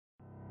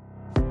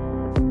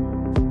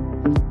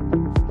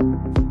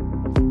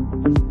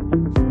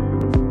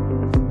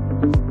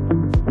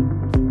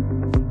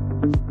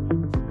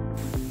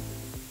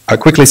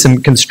Quickly, some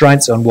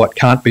constraints on what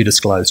can't be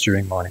disclosed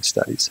during mining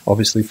studies.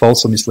 Obviously,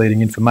 false or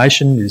misleading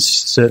information is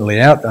certainly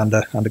out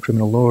under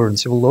criminal law and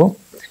civil law.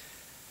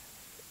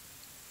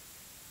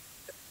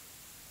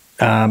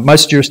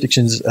 Most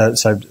jurisdictions,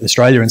 so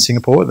Australia and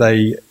Singapore,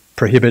 they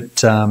prohibit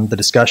the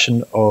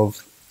discussion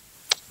of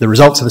the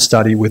results of a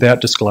study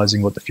without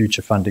disclosing what the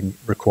future funding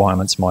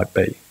requirements might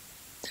be.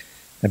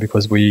 And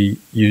because we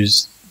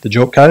use the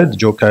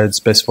JORC code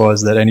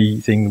specifies that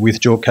anything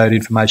with JORC code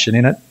information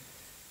in it,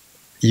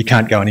 you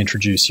can't go and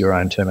introduce your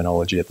own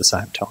terminology at the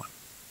same time.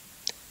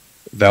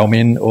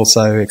 ValMin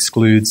also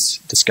excludes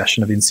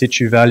discussion of in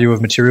situ value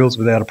of materials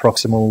without a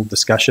proximal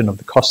discussion of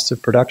the costs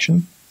of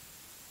production.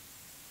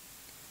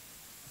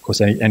 Of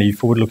course, any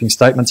forward-looking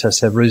statements has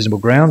to have reasonable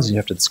grounds, and you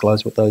have to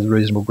disclose what those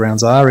reasonable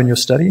grounds are in your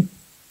study.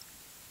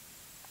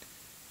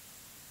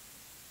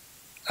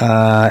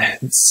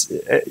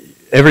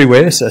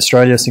 Everywhere, so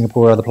Australia,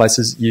 Singapore, other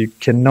places, you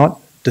cannot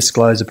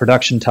disclose a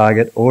production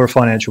target or a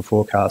financial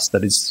forecast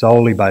that is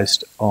solely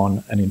based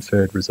on an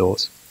inferred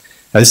resource.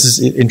 Now, this is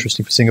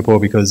interesting for Singapore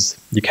because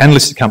you can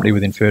list a company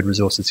with inferred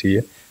resources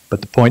here,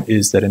 but the point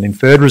is that an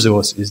inferred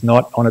resource is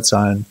not on its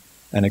own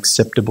an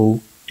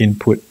acceptable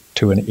input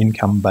to an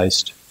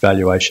income-based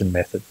valuation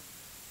method.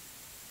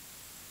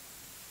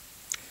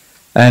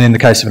 And in the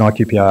case of an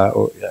IQPR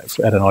or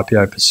at an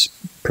IPO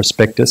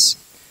prospectus,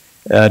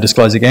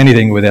 disclosing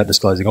anything without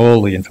disclosing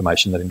all the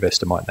information that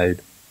investor might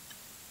need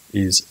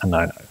is a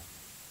no-no.